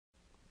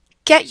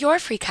Get your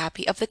free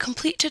copy of the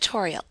complete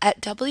tutorial at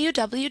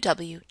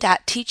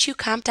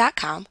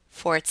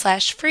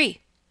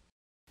www.teachucomp.com/free.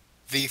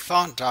 The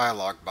Font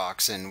dialog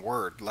box in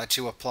Word lets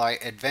you apply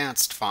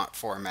advanced font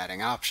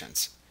formatting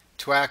options.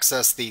 To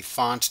access the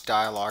Font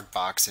dialog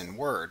box in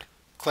Word,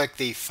 click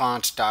the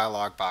Font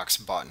dialog box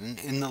button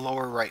in the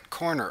lower right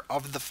corner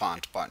of the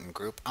Font button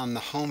group on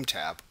the Home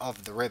tab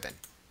of the ribbon.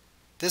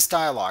 This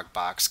dialog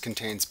box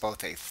contains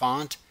both a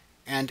Font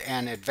and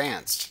an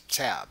Advanced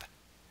tab.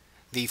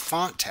 The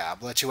Font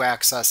tab lets you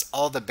access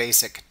all the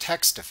basic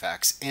text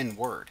effects in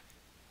Word.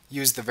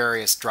 Use the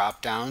various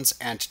drop-downs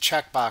and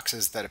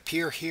checkboxes that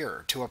appear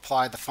here to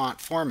apply the font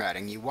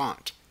formatting you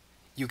want.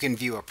 You can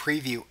view a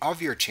preview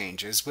of your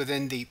changes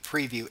within the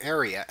Preview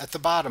area at the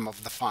bottom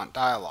of the Font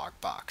dialog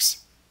box.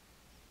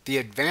 The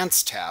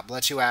Advanced tab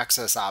lets you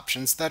access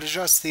options that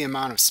adjust the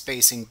amount of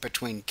spacing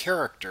between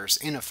characters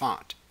in a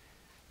font.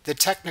 The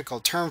technical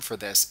term for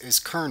this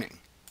is kerning.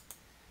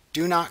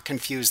 Do not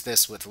confuse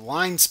this with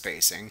line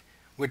spacing,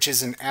 which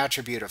is an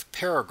attribute of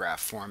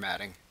paragraph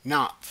formatting,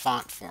 not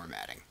font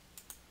formatting.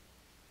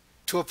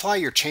 To apply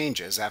your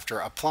changes after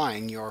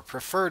applying your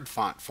preferred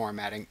font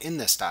formatting in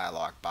this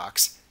dialog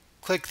box,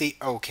 click the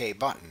OK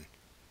button.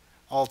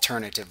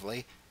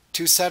 Alternatively,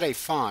 to set a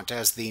font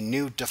as the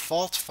new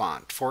default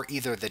font for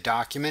either the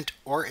document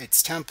or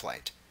its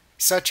template,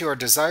 set your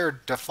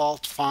desired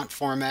default font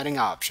formatting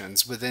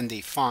options within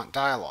the Font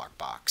dialog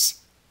box.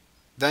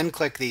 Then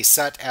click the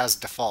Set as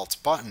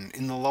Default button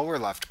in the lower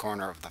left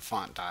corner of the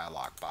Font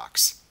dialog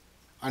box.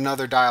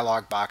 Another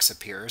dialog box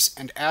appears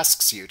and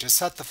asks you to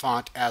set the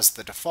font as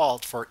the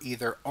default for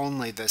either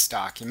only this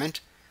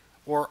document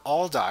or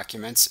all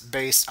documents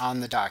based on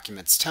the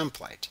document's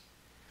template.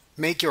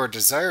 Make your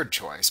desired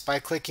choice by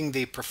clicking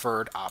the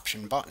Preferred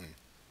Option button.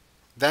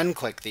 Then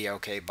click the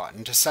OK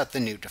button to set the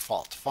new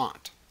default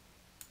font.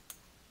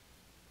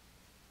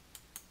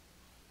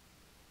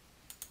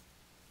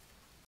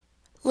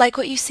 Like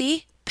what you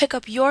see? Pick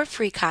up your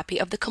free copy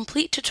of the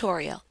complete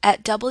tutorial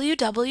at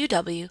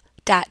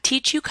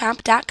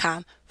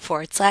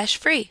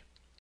www.teachucomp.com/free.